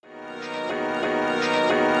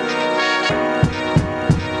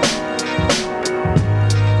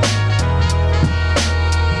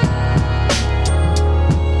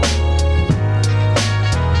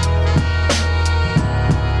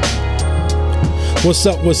What's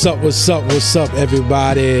up,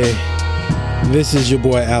 everybody? This is your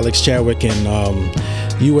boy Alex Chadwick,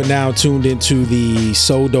 and you are now tuned into the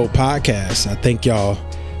So Dope podcast. I thank y'all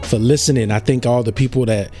for listening. I thank all the people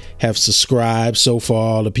that have subscribed so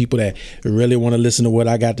far, all the people that really want to listen to what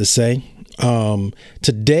I got to say.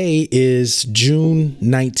 Today is June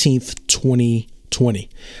 19th, 2020.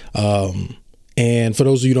 And for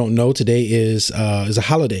those of you who don't know, today is a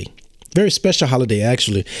holiday. Very special holiday,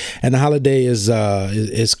 actually, and the holiday is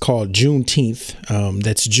called Juneteenth.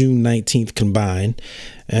 That's June 19th combined,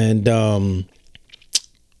 and on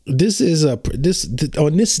this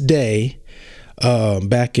day,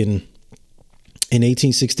 back in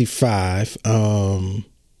 1865, I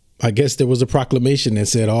guess there was a proclamation that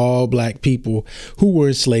said all black people who were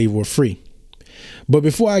enslaved were free. But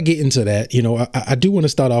before I get into that, I do want to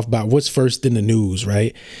start off by what's first in the news,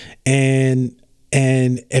 right?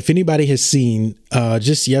 And if anybody has seen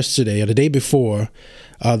just yesterday or the day before,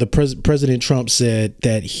 the President Trump said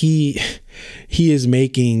that he is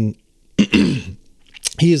making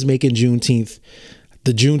Juneteenth,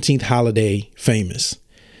 the Juneteenth holiday, famous.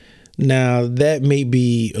 Now, that may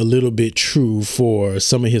be a little bit true for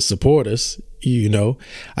some of his supporters. I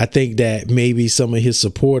think that maybe some of his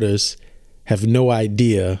supporters have no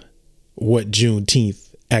idea what Juneteenth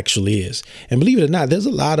actually is. And believe it or not, there's a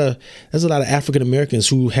lot of African Americans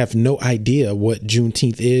who have no idea what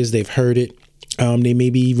Juneteenth is. They've heard it. They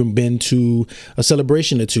maybe even been to a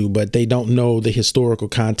celebration or two, but they don't know the historical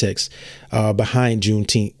context behind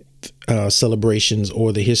Juneteenth celebrations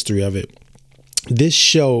or the history of it. This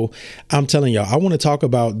show, I'm telling y'all, I want to talk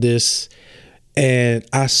about this, and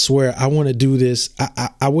I swear I want to do this.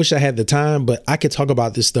 I wish I had the time, but I could talk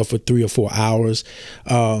about this stuff for 3 or 4 hours.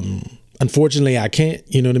 Unfortunately, I can't,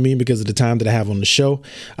 you know what I mean, because of the time that I have on the show.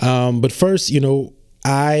 But first,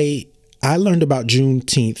 I learned about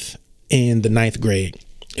Juneteenth in the 9th grade.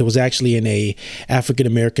 It was actually in a African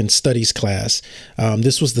American studies class.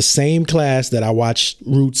 This was the same class that I watched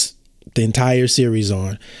Roots, the entire series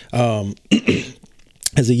on.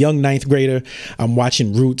 As a young 9th grader, I'm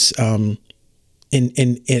watching Roots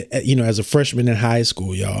as a freshman in high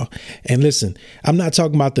school, y'all. And listen, I'm not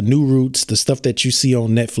talking about the new Roots, the stuff that you see on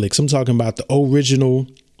Netflix. I'm talking about the original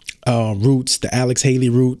Roots, the Alex Haley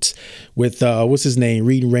Roots with what's his name,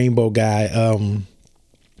 Reading Rainbow guy,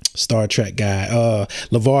 Star Trek guy,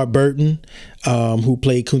 LeVar Burton, who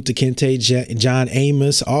played Kunta Kinte, John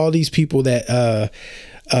Amos, all these people that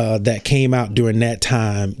came out during that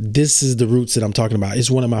time. This is the Roots that I'm talking about.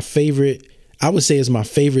 It's one of my favorite. I would say it's my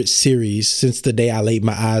favorite series since the day I laid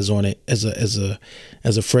my eyes on it as a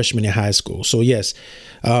freshman in high school. So yes,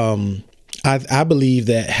 I believe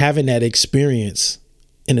that having that experience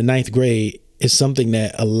in the 9th grade is something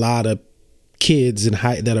that a lot of kids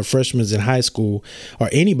that are freshmen in high school, or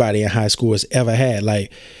anybody in high school, has ever had.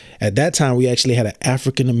 Like, at that time, we actually had an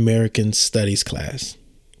African American studies class.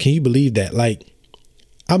 Can you believe that? Like,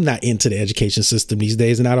 I'm not into the education system these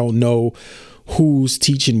days, and I don't know who's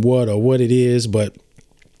teaching what or what it is, but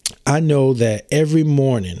I know that every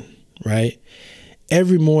morning, right?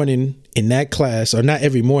 Every morning in that class, or not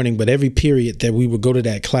every morning, but every period that we would go to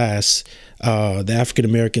that class, the African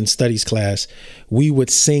American Studies class, we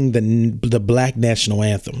would sing the Black National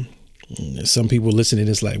Anthem. Some people listening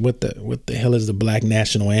to this like, what the hell is the Black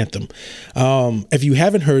National Anthem? If you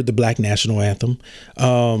haven't heard the Black National Anthem,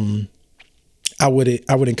 I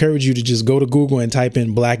would encourage you to just go to Google and type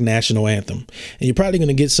in Black National Anthem. And you're probably going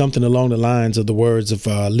to get something along the lines of the words of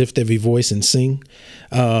lift every voice and sing.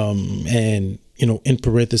 And, in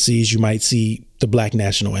parentheses, you might see the Black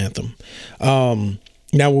National Anthem.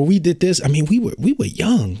 Now, when we did this, I mean, we were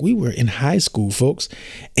young. We were in high school, folks.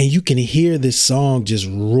 And you can hear this song just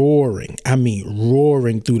roaring. I mean,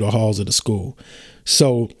 roaring through the halls of the school.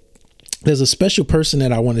 So there's a special person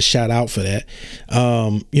that I want to shout out for that.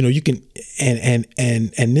 You can,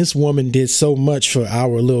 and this woman did so much for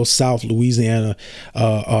our little South Louisiana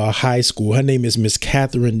high school. Her name is Miss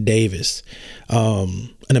Catherine Davis.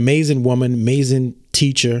 An amazing woman, amazing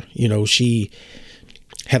teacher. She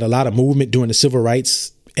had a lot of movement during the civil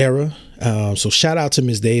rights era. So shout out to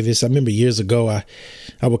Miss Davis. I remember years ago, I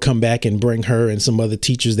would come back and bring her and some other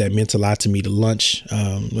teachers that meant a lot to me to lunch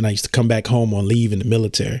when I used to come back home on leave in the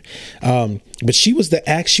military. But she was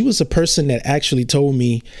a person that actually told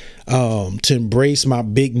me to embrace my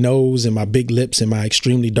big nose and my big lips and my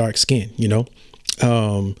extremely dark skin.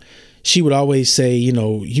 She would always say,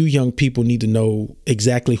 you young people need to know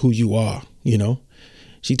exactly who you are.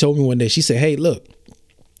 She told me one day, she said, hey, look,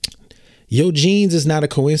 your genes is not a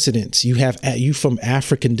coincidence. You from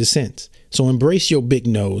African descent. So embrace your big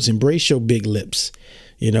nose, embrace your big lips.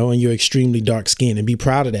 and you're extremely dark skinned, and be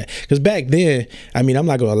proud of that. Because back then, I mean, I'm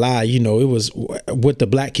not going to lie, it was what the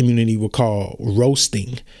black community would call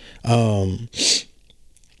roasting.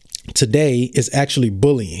 Today is actually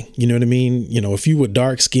bullying. You know what I mean? If you were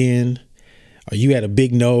dark skinned or you had a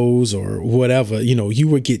big nose or whatever, you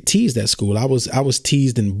would get teased at school. I was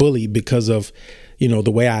teased and bullied because of,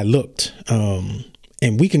 the way I looked.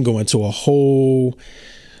 And we can go into a whole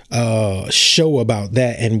show about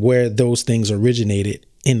that and where those things originated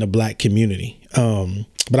in the black community.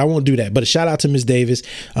 But I won't do that. But a shout out to Miss Davis.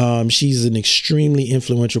 She's an extremely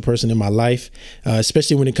influential person in my life,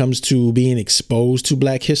 especially when it comes to being exposed to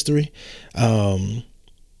black history. I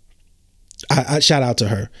shout out to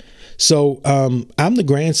her. So I'm the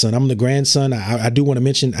grandson. I do want to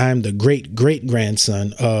mention I'm the great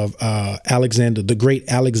grandson of the great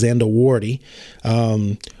Alexander Wardy,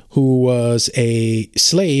 who was a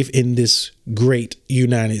slave in this great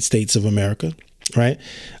United States of America. Right.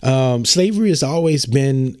 Slavery has always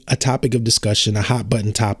been a topic of discussion, a hot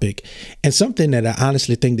button topic, and something that I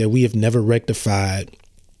honestly think that we have never rectified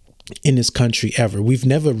in this country ever. We've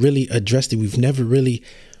never really addressed it. We've never really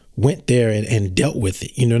went there and dealt with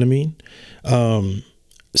it. You know what I mean?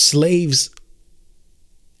 Slaves,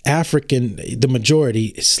 the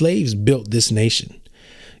majority, slaves built this nation,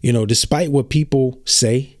 despite what people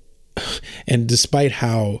say and despite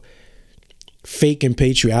how fake and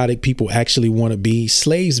patriotic people actually want to be.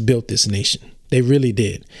 Slaves built this nation. They really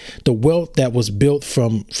did. The wealth that was built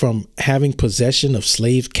from having possession of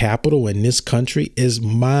slave capital in this country is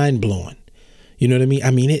mind blowing. You know what I mean?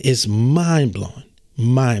 I mean, it is mind blowing.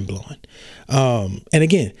 And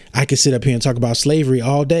again, I could sit up here and talk about slavery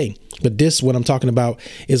all day, but what I'm talking about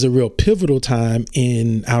is a real pivotal time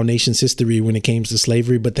in our nation's history when it came to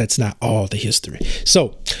slavery, but that's not all the history.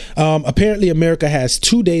 So apparently America has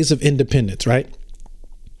 2 days of independence, right?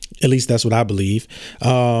 At least that's what I believe.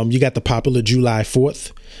 You got the popular July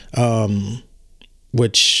 4th,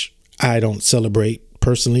 which I don't celebrate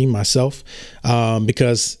personally myself,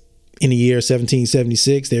 because in the year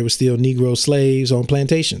 1776, there were still Negro slaves on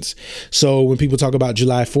plantations. So when people talk about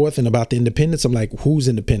July 4th and about the independence, I'm like, whose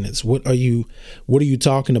independence? What are you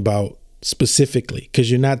talking about specifically? Because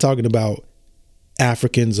you're not talking about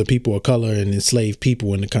Africans or people of color and enslaved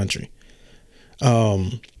people in the country.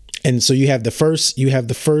 And so you have the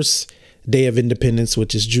first day of independence,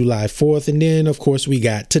 which is July 4th. And then, of course, we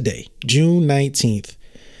got today, June 19th.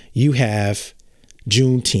 You have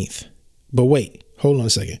Juneteenth. But wait, hold on a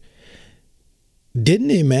second. Didn't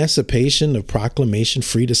the Emancipation of Proclamation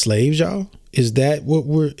free the slaves, y'all? Is that what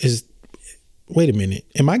wait a minute.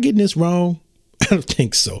 Am I getting this wrong? I don't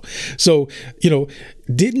think so. So,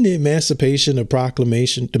 didn't the Emancipation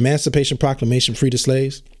Proclamation free the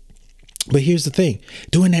slaves? But here's the thing.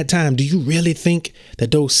 During that time, do you really think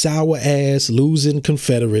that those sour ass losing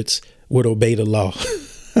Confederates would obey the law?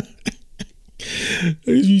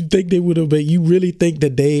 You think they would obey? You really think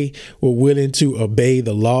that they were willing to obey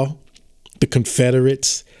the law? The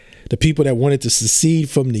Confederates, the people that wanted to secede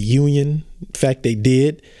from the Union. In fact, they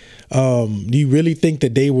did. Do you really think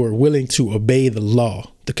that they were willing to obey the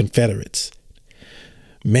law? The Confederates.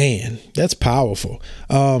 Man, that's powerful.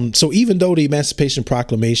 So even though the Emancipation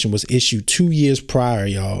Proclamation was issued 2 years prior,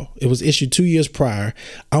 y'all, it was issued 2 years prior.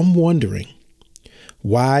 I'm wondering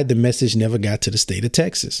why the message never got to the state of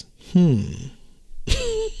Texas.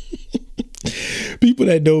 People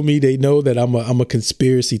that know me, they know that I'm a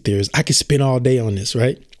conspiracy theorist. I could spend all day on this,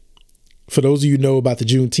 right? For those of you who know about the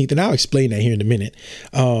Juneteenth, and I'll explain that here in a minute.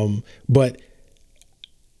 But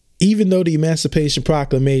even though the Emancipation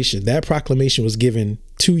Proclamation, that proclamation was given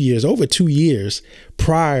over 2 years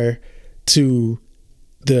prior to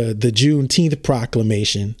the Juneteenth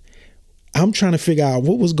proclamation, I'm trying to figure out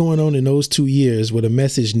what was going on in those 2 years where the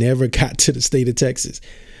message never got to the state of Texas.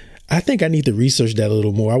 I think I need to research that a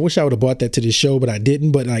little more. I wish I would have brought that to the show, but I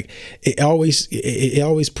didn't. But like, it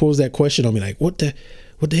always pulls that question on me. Like, what the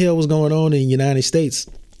hell was going on in the United States?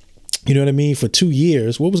 You know what I mean? For 2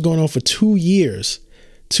 years, what was going on for 2 years?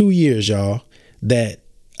 2 years, y'all, that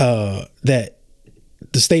the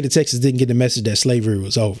state of Texas didn't get the message that slavery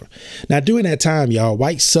was over. Now, during that time, y'all,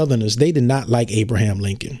 white Southerners, they did not like Abraham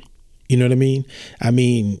Lincoln. You know what I mean? I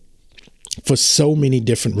mean, for so many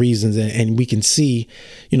different reasons. And we can see,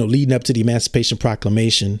 leading up to the Emancipation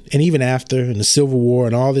Proclamation and even after, and the Civil War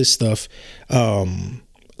and all this stuff,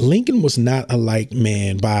 Lincoln was not a liked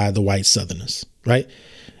man by the white Southerners, right?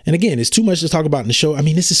 And again, it's too much to talk about in the show. I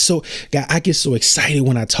mean, I get so excited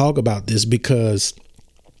when I talk about this because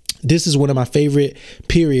this is one of my favorite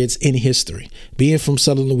periods in history. Being from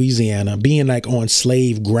Southern Louisiana, being like on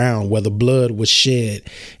slave ground where the blood was shed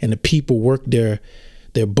and the people worked their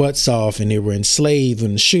their butts off and they were enslaved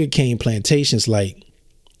in the sugarcane plantations. Like,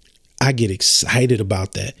 I get excited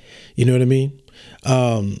about that. You know what I mean?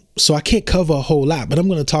 So I can't cover a whole lot, but I'm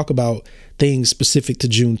going to talk about things specific to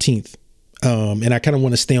Juneteenth. And I kind of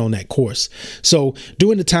want to stay on that course. So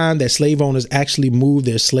during the time that slave owners actually moved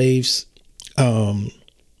their slaves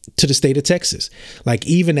to the state of Texas, like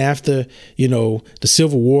even after, the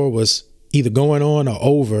Civil War was either going on or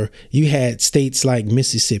over, you had states like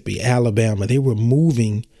Mississippi, Alabama. They were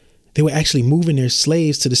actually moving their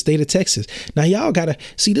slaves to the state of Texas. Now, y'all got to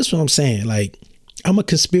see this, what I'm saying. Like, I'm a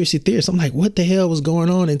conspiracy theorist. I'm like, what the hell was going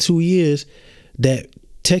on in 2 years that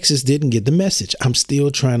Texas didn't get the message? I'm still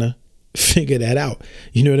trying to figure that out.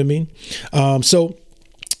 You know what I mean? So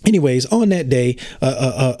anyways, on that day,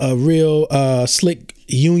 a real slick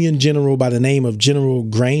Union general by the name of General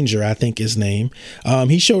Granger, I think his name,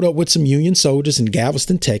 he showed up with some Union soldiers in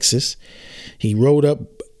Galveston, Texas. He rode up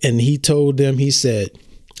and he told them, he said,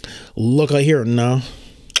 "Look here now,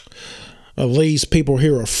 these people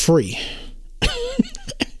here are free."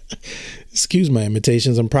 Excuse my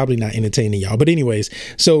imitations. I'm probably not entertaining y'all. But anyways,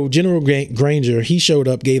 so General Granger, he showed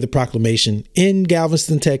up, gave the proclamation in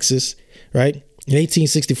Galveston, Texas, right, in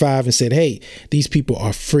 1865 and said, hey, these people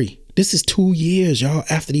are free. This is 2 years, y'all,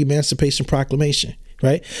 after the Emancipation Proclamation,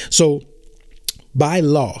 right? So by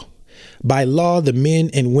law, the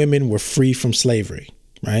men and women were free from slavery,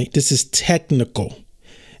 right? This is technical.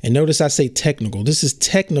 And notice I say technical. This is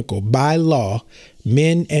technical. By law,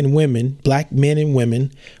 men and women, black men and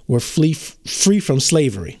women, were free from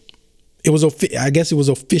slavery. I guess it was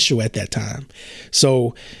official at that time.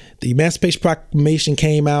 So the Emancipation Proclamation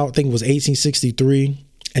came out, I think it was 1863.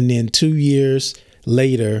 And then 2 years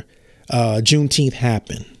later, Juneteenth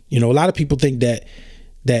happened. A lot of people think that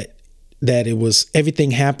it was everything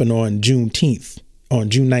happened on Juneteenth, on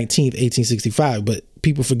June 19th, 1865. But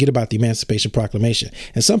people forget about the Emancipation Proclamation.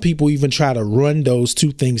 And some people even try to run those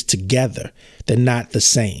two things together. They're not the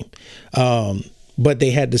same. But they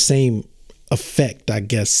had the same effect, I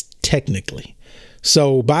guess, technically.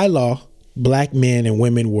 So by law, black men and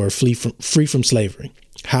women were free from slavery.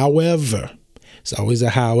 However, it's always a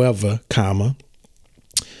however, comma.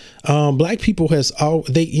 Black people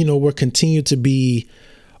were continued to be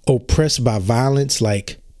oppressed by violence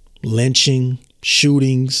like lynching,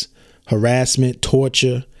 shootings, harassment,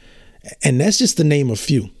 torture, and that's just to name a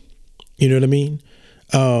few. You know what I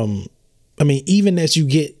mean? Even as you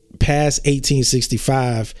get past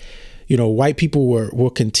 1865, white people were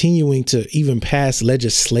continuing to even pass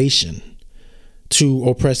legislation to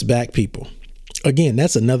oppress black people. Again,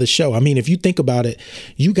 that's another show. I mean, if you think about it,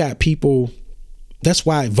 you got people. That's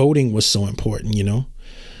why voting was so important.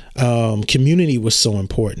 Community was so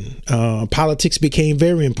important. Politics became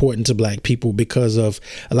very important to black people because of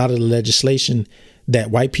a lot of the legislation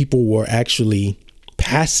that white people were actually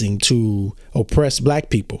passing to oppress black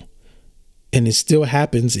people. And it still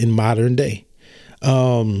happens in modern day.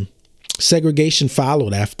 Segregation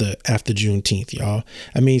followed after Juneteenth, y'all.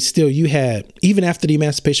 I mean, still you had, even after the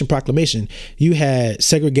Emancipation Proclamation, you had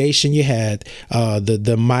segregation. You had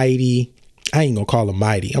the mighty, I ain't gonna call them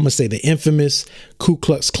mighty, I'm gonna say the infamous Ku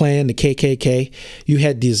Klux Klan, the KKK. You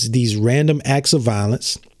had these random acts of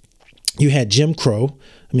violence. You had Jim Crow.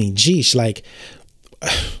 I mean, geesh, like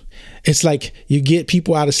it's like you get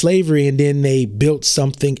people out of slavery and then they built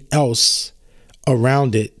something else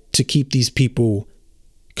around it to keep these people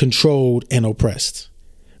controlled and oppressed,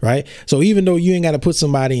 right? So even though you ain't got to put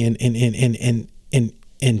somebody in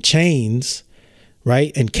chains,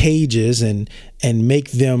 right, and cages and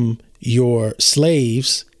make them your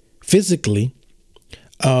slaves physically,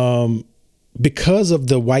 because of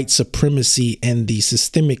the white supremacy and the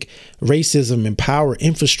systemic racism and power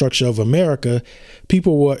infrastructure of America,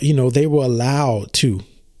 people were, they were allowed to,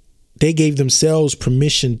 they gave themselves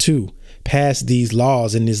permission to pass these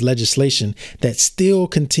laws and this legislation that still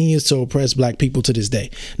continues to oppress black people to this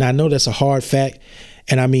day. Now, I know that's a hard fact.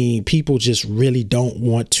 And I mean, people just really don't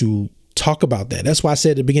want to talk about that. That's why I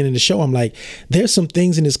said at the beginning of the show, I'm like, there's some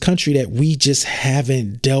things in this country that we just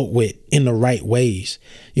haven't dealt with in the right ways.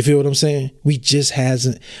 You feel what I'm saying? We just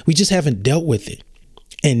haven't dealt with it.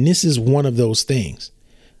 And this is one of those things,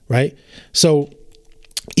 right? So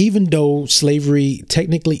even though slavery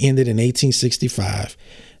technically ended in 1865,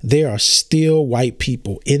 there are still white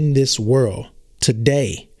people in this world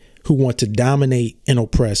today who want to dominate and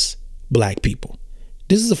oppress black people.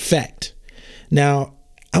 This is a fact. Now,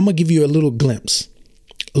 I'm going to give you a little glimpse.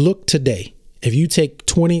 Look today. If you take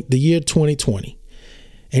the year 2020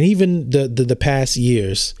 and even the past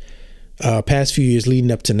few years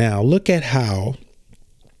leading up to now, look at how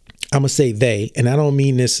I'm going to say they, and I don't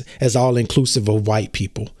mean this as all inclusive of white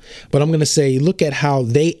people, but I'm going to say, look at how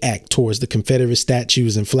they act towards the Confederate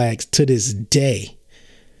statues and flags to this day.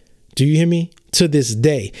 Do you hear me? To this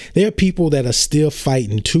day, there are people that are still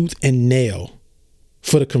fighting tooth and nail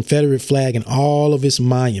for the Confederate flag and all of its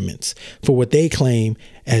monuments for what they claim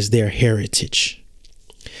as their heritage.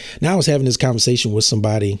 Now, I was having this conversation with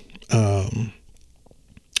somebody, and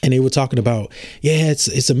they were talking about,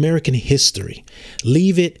 it's American history.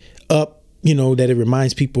 Leave it up, that it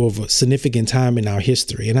reminds people of a significant time in our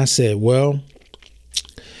history. And I said,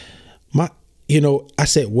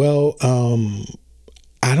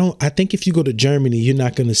 I think if you go to Germany, you're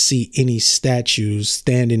not going to see any statues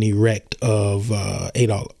standing erect of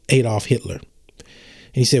Adolf Hitler. And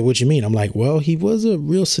he said, what you mean? I'm like, well, he was a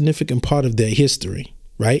real significant part of their history,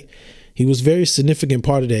 right? He was a very significant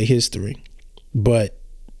part of their history. But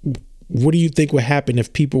what do you think would happen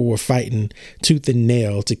if people were fighting tooth and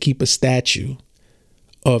nail to keep a statue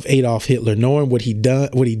of Adolf Hitler, knowing what he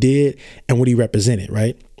did and what he represented,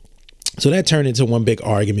 right? So that turned into one big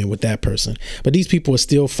argument with that person. But these people are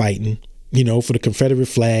still fighting, for the Confederate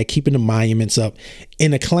flag, keeping the monuments up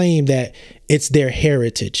in a claim that it's their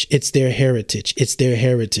heritage. It's their heritage. It's their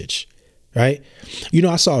heritage. Right.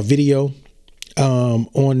 I saw a video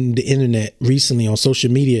on the internet recently on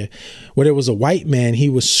social media where there was a white man. He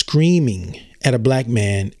was screaming at a black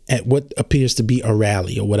man at what appears to be a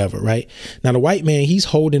rally or whatever. Right. Now, the white man, he's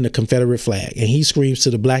holding the Confederate flag and he screams to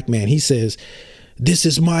the black man. He says, "This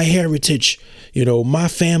is my heritage. My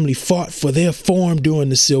family fought for their farm during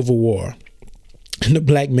the Civil War." And the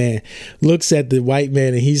black man looks at the white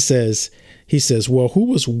man and he says, well, who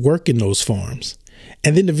was working those farms?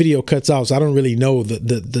 And then the video cuts off. So I don't really know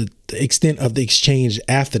the extent of the exchange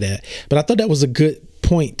after that. But I thought that was a good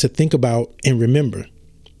point to think about and remember.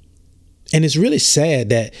 And it's really sad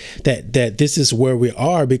that this is where we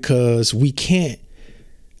are, because we can't.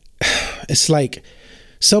 It's like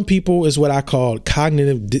some people is what I call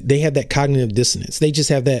cognitive. They have that cognitive dissonance. They just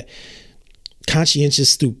have that conscientious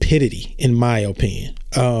stupidity, in my opinion,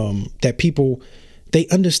 that people, they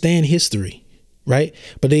understand history. Right.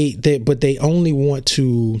 But they only want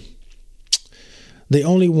to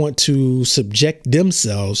subject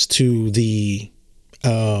themselves to the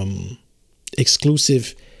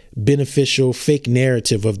exclusive, beneficial, fake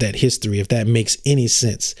narrative of that history, if that makes any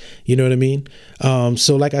sense. You know what I mean?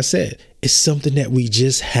 So like I said, it's something that we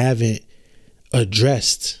just haven't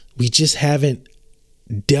addressed. We just haven't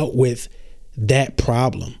dealt with that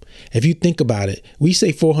problem. If you think about it, we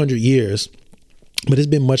say 400 years. But it's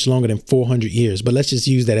been much longer than 400 years. But let's just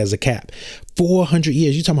use that as a cap. 400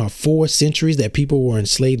 years. You're talking about 4 centuries that people were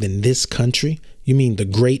enslaved in this country. You mean the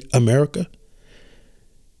great America?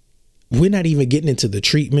 We're not even getting into the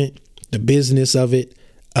treatment, the business of it,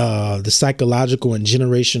 the psychological and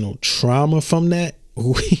generational trauma from that.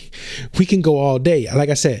 We can go all day. Like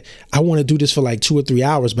I said, I want to do this for like 2 or 3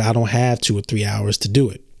 hours, but I don't have 2 or 3 hours to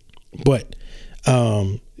do it. But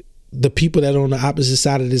the people that are on the opposite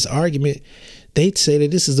side of this argument, they'd say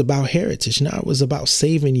that this is about heritage. Now, it was about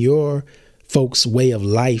saving your folks' way of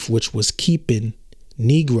life, which was keeping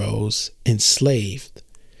Negroes enslaved.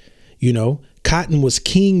 Cotton was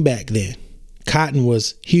king back then. Cotton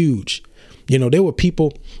was huge. There were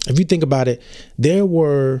people, if you think about it, there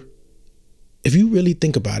were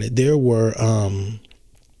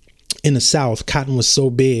in the South, cotton was so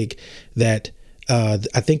big that I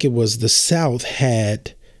think it was the South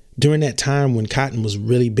had, during that time when cotton was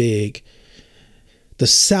really big, the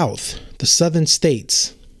southern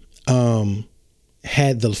states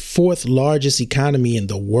had the 4th largest economy in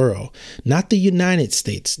the world. Not the United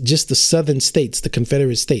States, just the southern states, the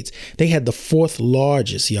Confederate states. They had the 4th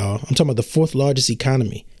largest, y'all. I'm talking about the 4th largest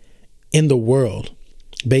economy in the world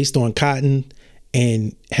based on cotton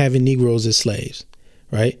and having Negroes as slaves,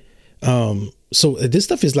 right? So this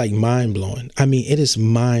stuff is like mind blowing. I mean, it is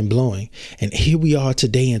mind blowing. And here we are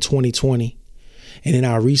today in 2020. And in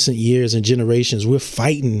our recent years and generations, we're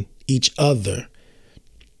fighting each other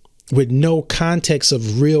with no context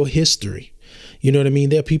of real history. You know what I mean?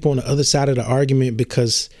 There are people on the other side of the argument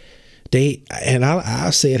because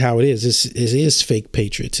I'll say it how it is. It is fake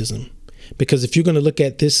patriotism. Because if you're going to look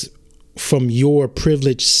at this from your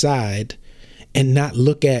privileged side and not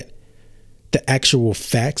look at the actual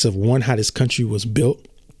facts of how this country was built,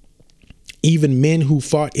 even men who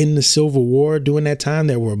fought in the Civil War during that time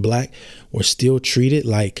that were black were still treated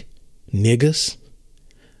like niggas.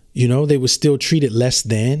 They were still treated less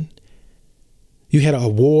than. You had a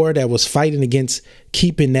war that was fighting against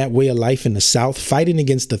keeping that way of life in the South, fighting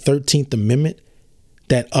against the 13th Amendment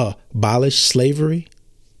that abolished slavery,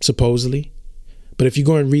 supposedly. But if you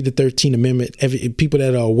go and read the 13th Amendment, people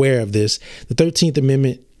that are aware of this, the 13th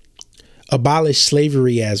Amendment abolished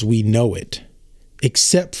slavery as we know it,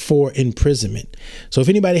 except for imprisonment. So if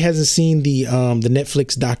anybody hasn't seen the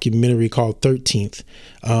Netflix documentary called 13th,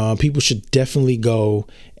 people should definitely go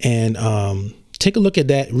and take a look at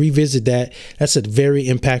that, revisit that. That's a very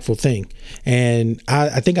impactful thing. And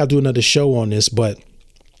I think I'll do another show on this, but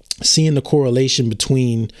seeing the correlation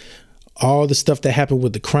between all the stuff that happened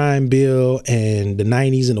with the crime bill and the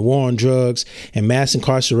 90s and the war on drugs and mass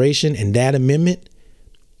incarceration and that amendment,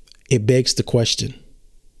 it begs the question,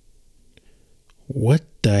 what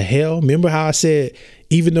the hell? Remember how I said,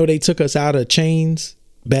 even though they took us out of chains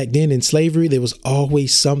back then in slavery, there was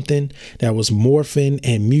always something that was morphing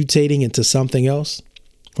and mutating into something else,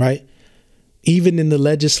 right? Even in the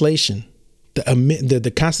legislation,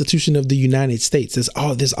 the Constitution of the United States,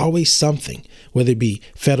 there's always something, whether it be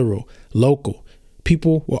federal, local.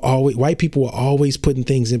 White people were always putting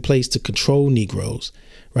things in place to control Negroes,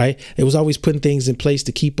 right? It was always putting things in place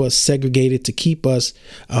to keep us segregated, to keep us,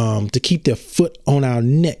 to keep their foot on our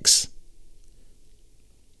necks.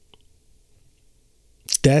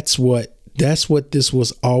 That's what this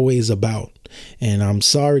was always about. And I'm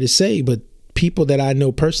sorry to say, but people that I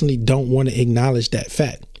know personally don't want to acknowledge that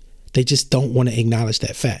fact. They just don't want to acknowledge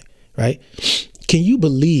that fact, right? Can you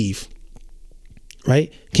believe,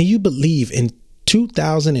 right? Can you believe in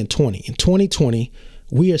 2020,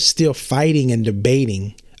 we are still fighting and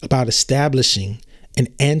debating about establishing an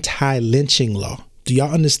anti-lynching law? Do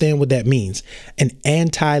y'all understand what that means? An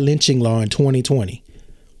anti-lynching law in 2020.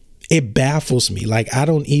 It baffles me. Like, I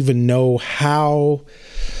don't even know how.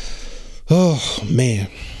 Oh, man.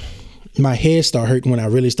 My head start hurting when I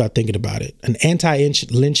really start thinking about it. An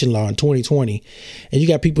anti-lynching law in 2020. And you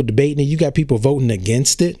got people debating it. You got people voting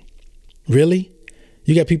against it. Really?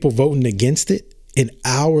 You got people voting against it in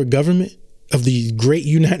our government of the great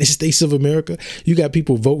United States of America. You got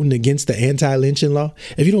people voting against the anti-lynching law.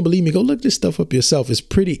 If you don't believe me, go look this stuff up yourself. It's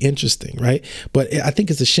pretty interesting, right? But I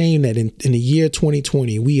think it's a shame that in the year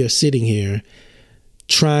 2020, we are sitting here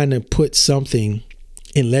trying to put something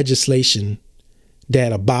in legislation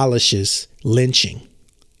that abolishes lynching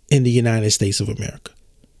in the United States of America.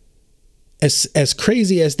 As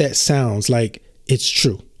crazy as that sounds, like, it's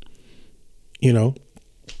true, you know?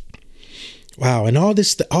 Wow. And all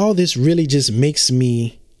this really just makes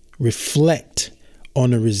me reflect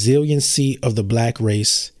on the resiliency of the black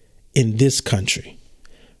race in this country.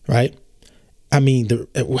 Right. I mean,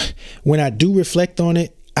 when I do reflect on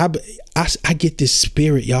it, I get this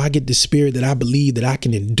spirit, y'all. I get this spirit that I believe that I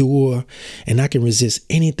can endure and I can resist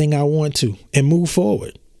anything I want to and move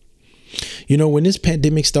forward. You know, when this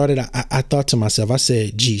pandemic started, I thought to myself, I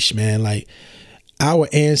said, geesh, man, like, our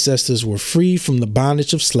ancestors were free from the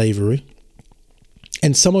bondage of slavery.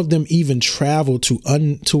 And some of them even traveled to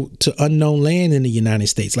unknown land in the United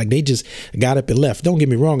States. Like, they just got up and left. Don't get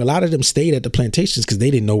me wrong. A lot of them stayed at the plantations because they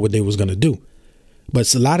didn't know what they was going to do.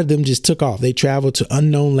 But a lot of them just took off. They traveled to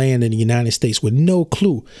unknown land in the United States with no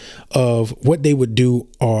clue of what they would do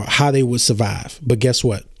or how they would survive. But guess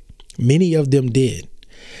what? Many of them did.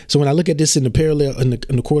 So when I look at this in the parallel in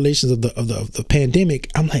the correlations of the pandemic,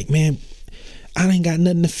 I'm like, man, I ain't got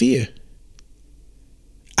nothing to fear.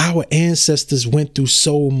 Our ancestors went through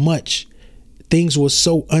so much. Things were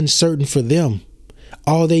so uncertain for them.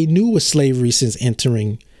 All they knew was slavery since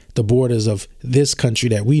entering the borders of this country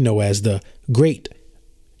that we know as the great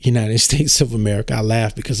United States of America. I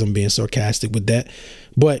laugh because I'm being sarcastic with that.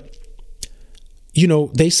 But, you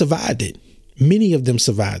know, they survived it. Many of them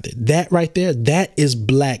survived it. That right there, that is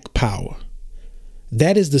black power.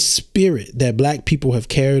 That is the spirit that black people have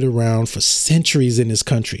carried around for centuries in this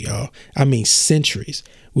country, y'all. I mean, centuries.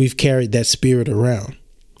 We've carried that spirit around.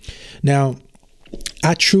 Now,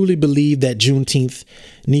 I truly believe that Juneteenth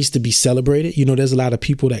needs to be celebrated. You know, there's a lot of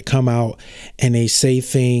people that come out and they say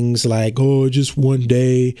things like, oh, just one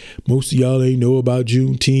day. Most of y'all ain't know about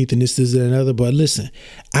Juneteenth and this and another. But listen,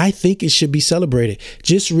 I think it should be celebrated.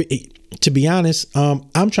 To be honest,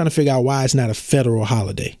 I'm trying to figure out why it's not a federal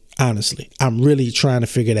holiday. Honestly, I'm really trying to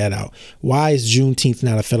figure that out. Why is Juneteenth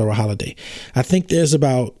not a federal holiday? I think there's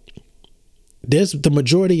the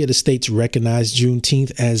majority of the states recognize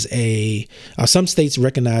Juneteenth as some states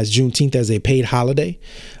recognize Juneteenth as a paid holiday.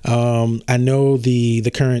 I know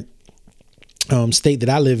the current state that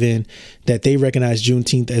I live in, that they recognize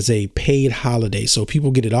Juneteenth as a paid holiday. So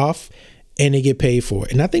people get it off and they get paid for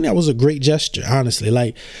it. And I think that was a great gesture, honestly.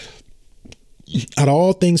 Like, out of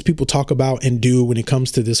all things people talk about and do when it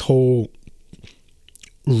comes to this whole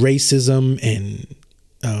racism and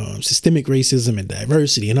systemic racism and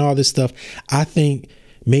diversity and all this stuff, I think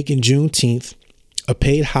making Juneteenth a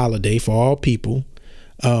paid holiday for all people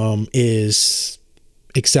is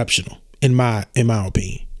exceptional in my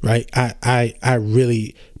opinion, right? I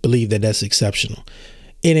really believe that that's exceptional.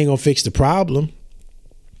 It ain't gonna fix the problem,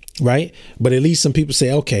 right? But at least some people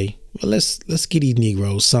say, okay, well, let's get these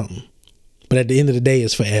Negroes something. But at the end of the day,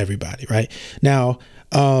 it's for everybody, right? Now,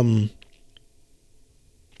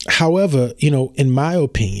 however, in my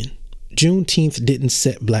opinion, Juneteenth didn't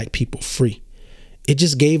set black people free. It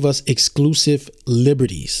just gave us exclusive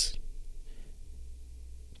liberties.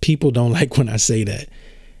 People don't like when I say that.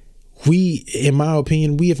 In my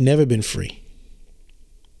opinion, we have never been free.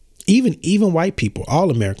 Even white people,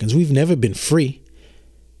 all Americans, we've never been free.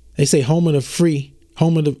 They say land of the free,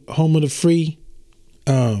 home of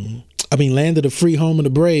the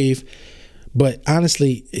brave. But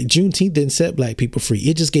honestly, Juneteenth didn't set black people free.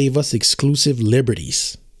 It just gave us exclusive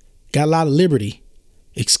liberties. Got a lot of liberty,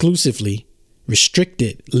 exclusively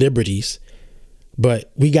restricted liberties,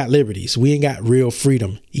 but we got liberties. We ain't got real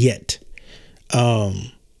freedom yet.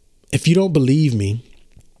 If you don't believe me,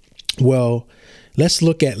 well, let's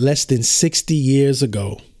look at less than 60 years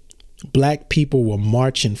ago. Black people were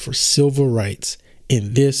marching for civil rights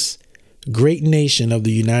in this great nation of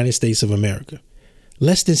the United States of America.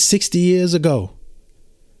 Less than 60 years ago.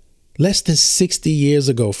 Less than 60 years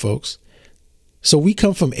ago, folks. So we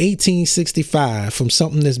come from 1865, from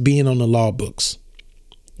something that's being on the law books,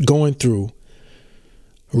 going through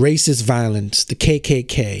racist violence, the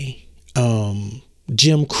KKK,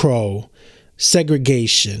 Jim Crow,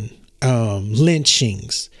 segregation,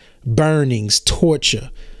 lynchings, burnings, torture,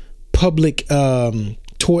 public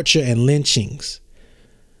torture and lynchings,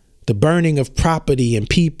 the burning of property and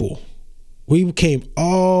people. We came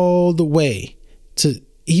all the way to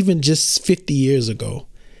even just 50 years ago.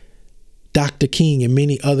 Dr. King and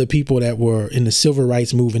many other people that were in the civil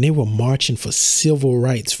rights movement, they were marching for civil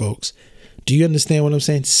rights, folks. Do you understand what I'm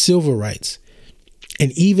saying? Civil rights.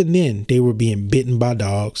 And even then, they were being bitten by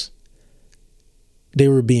dogs. They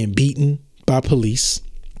were being beaten by police,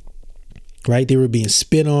 right? They were being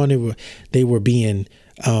spit on. They were being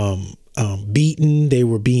beaten. They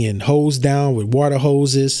were being hosed down with water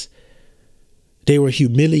hoses. They were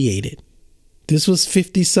humiliated. This was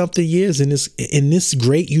 50 something years in this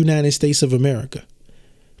great United States of America.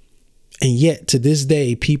 And yet to this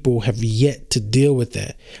day, people have yet to deal with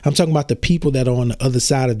that. I'm talking about the people that are on the other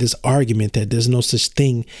side of this argument that there's no such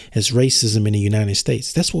thing as racism in the United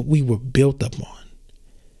States. That's what we were built up on.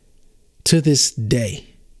 To this day,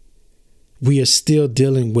 we are still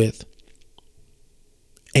dealing with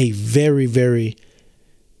a very, very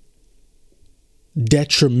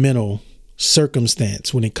detrimental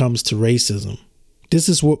circumstance when it comes to racism. This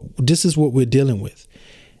is what we're dealing with.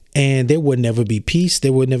 And there would never be peace.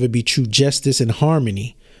 There would never be true justice and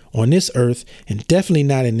harmony on this earth, and definitely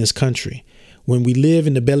not in this country, when we live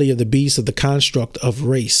in the belly of the beast of the construct of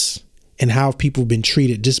race and how people have been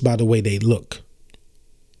treated just by the way they look.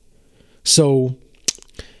 So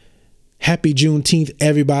happy Juneteenth,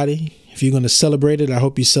 everybody. If you're going to celebrate it, I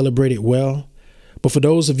hope you celebrate it well. But for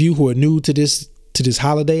those of you who are new to this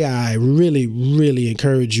holiday, I really, really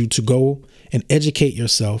encourage you to go and educate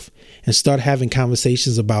yourself and start having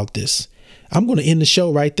conversations about this. I'm going to end the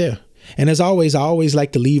show right there. And as always, I always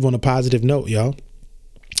like to leave on a positive note, y'all.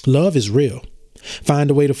 Love is real.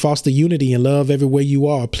 Find a way to foster unity and love everywhere you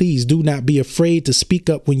are. Please do not be afraid to speak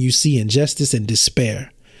up when you see injustice and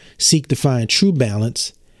despair. Seek to find true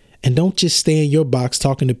balance. And don't just stay in your box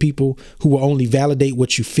talking to people who will only validate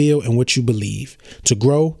what you feel and what you believe. To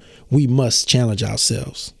grow, we must challenge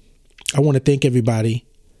ourselves. I want to thank everybody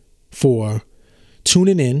for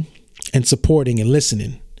tuning in and supporting and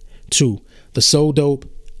listening to the So Dope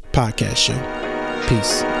Podcast Show.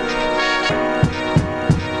 Peace.